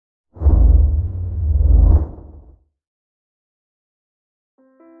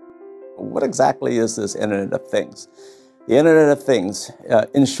what exactly is this Internet of Things? The Internet of Things,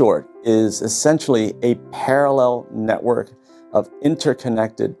 in short, is essentially a parallel network of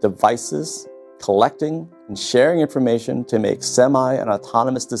interconnected devices collecting and sharing information to make semi- and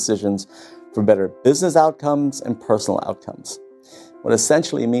autonomous decisions for better business outcomes and personal outcomes. What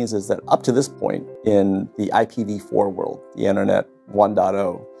essentially means is that up to this point in the IPv4 world, the Internet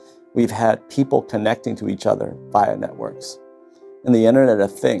 1.0, we've had people connecting to each other via networks. In the Internet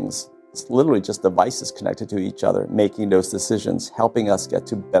of Things, it's literally just devices connected to each other, making those decisions, helping us get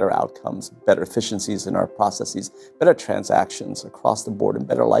to better outcomes, better efficiencies in our processes, better transactions across the board, and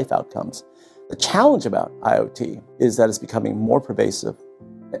better life outcomes. The challenge about IoT is that it's becoming more pervasive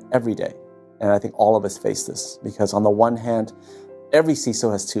every day. And I think all of us face this because on the one hand, every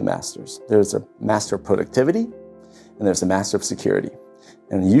CISO has two masters. There's a master of productivity and there's a master of security.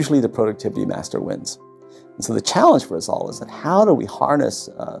 And usually the productivity master wins. And so the challenge for us all is that how do we harness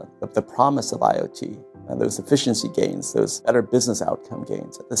the promise of IoT and those efficiency gains, those better business outcome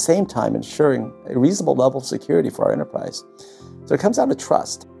gains, at the same time ensuring a reasonable level of security for our enterprise. So it comes down to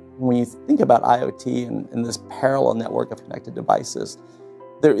trust. When you think about IoT and this parallel network of connected devices,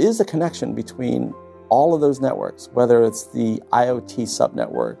 there is a connection between all of those networks, whether it's the IoT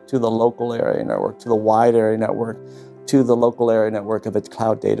subnetwork to the local area network, to the wide area network, to the local area network of a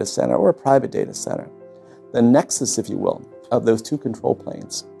cloud data center or a private data center. The nexus, if you will, of those two control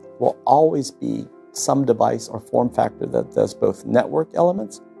planes will always be some device or form factor that does both network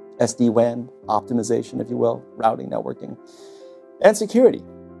elements, SD-WAN, optimization, if you will, routing, networking, and security.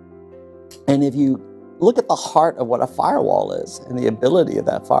 And if you look at the heart of what a firewall is and the ability of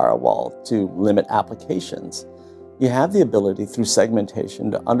that firewall to limit applications, you have the ability through segmentation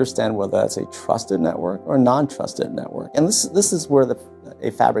to understand whether that's a trusted network or a non-trusted network. And this is where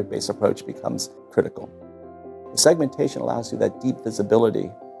a fabric-based approach becomes critical. Segmentation allows you that deep visibility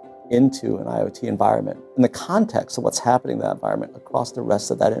into an IoT environment in the context of what's happening in that environment across the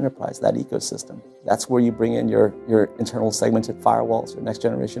rest of that enterprise, that ecosystem. That's where you bring in your internal segmented firewalls, your next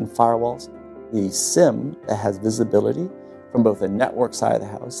generation firewalls. The SIM that has visibility from both the network side of the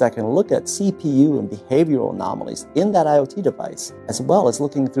house that can look at CPU and behavioral anomalies in that IoT device, as well as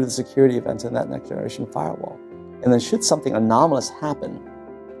looking through the security events in that next generation firewall. And then should something anomalous happen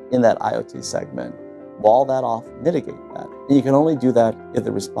in that IoT segment, wall that off, mitigate that. And you can only do that if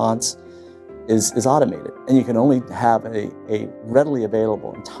the response is automated. And you can only have a readily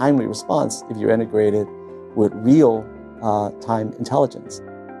available and timely response if you're integrated with real-time intelligence.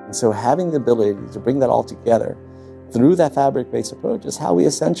 And so having the ability to bring that all together through that fabric-based approach is how we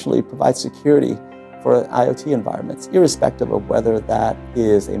essentially provide security for IoT environments, irrespective of whether that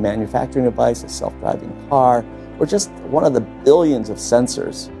is a manufacturing device, a self-driving car, or just one of the billions of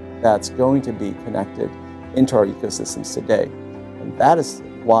sensors that's going to be connected into our ecosystems today. And that is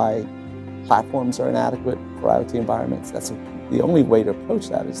why platforms are inadequate for IoT environments. That's the only way to approach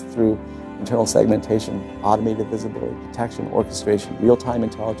that is through internal segmentation, automated visibility, detection, orchestration, real-time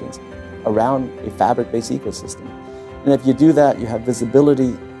intelligence around a fabric-based ecosystem. And if you do that, you have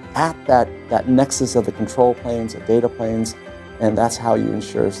visibility at that nexus of the control planes, the data planes, and that's how you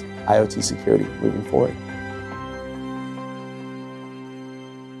ensure IoT security moving forward.